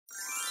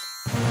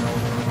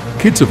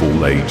kids of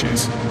all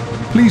ages,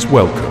 please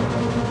welcome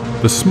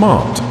the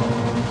smart,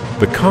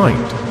 the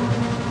kind,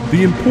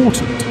 the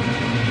important,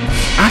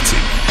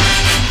 Attie.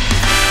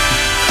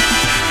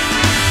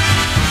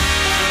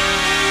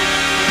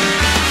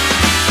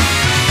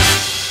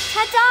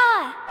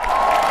 Ta-da!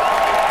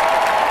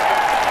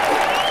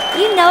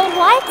 You know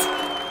what?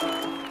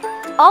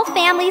 All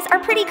families are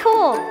pretty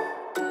cool.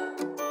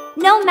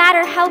 No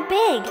matter how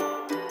big.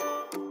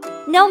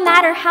 No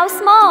matter how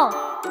small.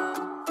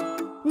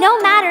 No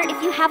matter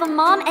if you have a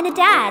mom and a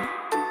dad.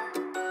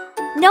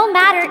 No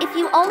matter if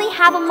you only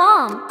have a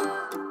mom.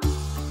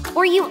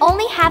 Or you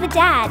only have a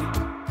dad.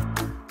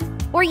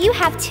 Or you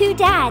have two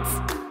dads.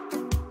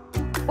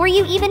 Or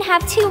you even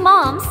have two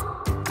moms.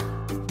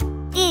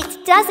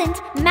 It doesn't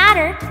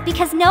matter,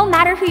 because no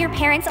matter who your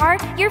parents are,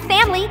 your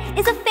family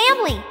is a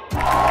family.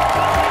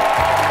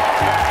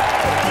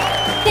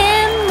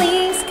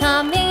 Families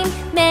come in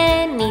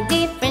many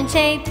different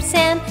shapes,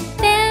 and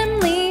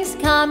families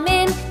come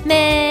in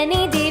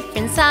many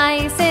different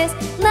sizes.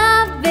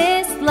 Love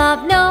is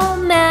love, no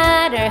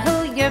matter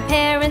who your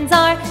parents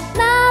are.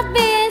 Love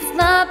is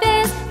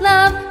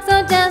love,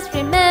 so just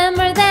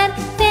remember that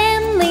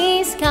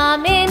families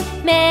come in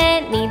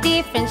many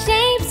different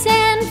shapes,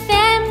 and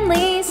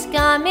families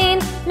come in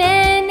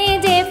many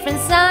different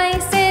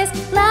sizes.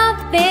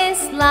 Love is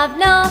love,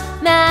 no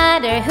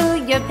matter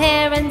who your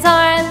parents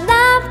are.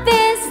 Love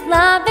is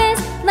love,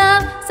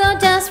 so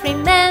just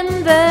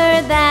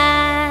remember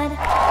that.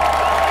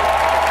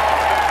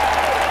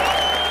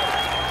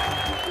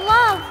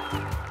 Love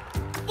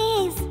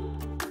is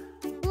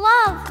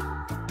love.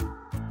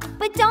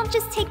 But don't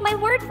just take my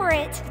word for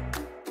it.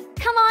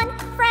 Come on,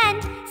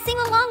 friend, sing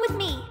along with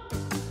me.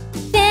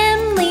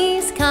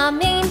 Families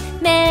come in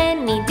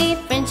many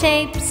different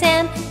shapes,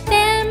 and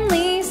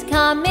families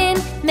come in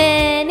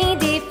many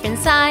different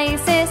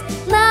sizes.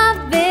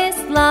 Love is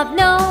love,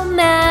 no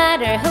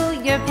matter who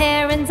your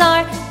parents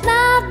are.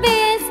 Love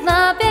is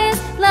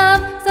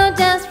love, so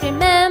just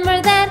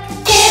remember that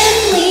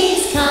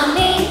families come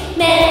in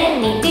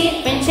many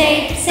different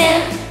shapes,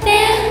 and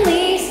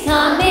families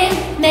come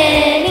in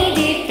many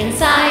different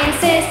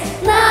sizes.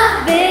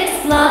 Love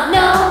is love,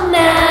 no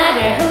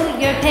matter who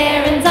your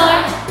parents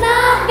are.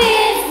 Love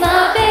is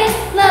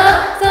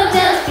love, so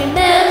just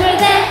remember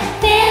that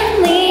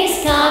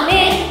families come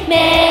in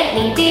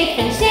many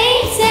different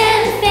shapes,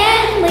 and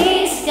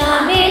families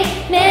come in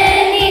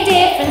many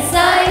different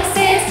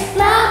sizes.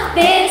 Love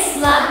is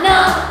love,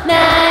 no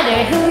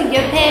matter who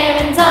your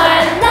parents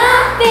are.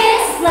 Love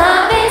is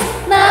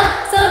love,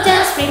 so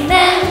just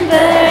remember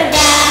that.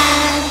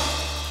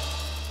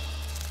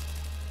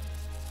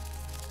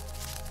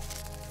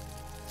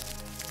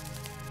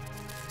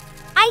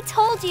 I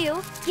told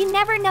you, you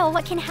never know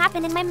what can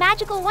happen in my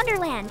magical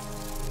Wonderland.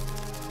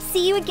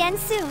 See you again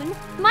soon,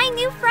 my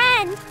new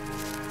friend!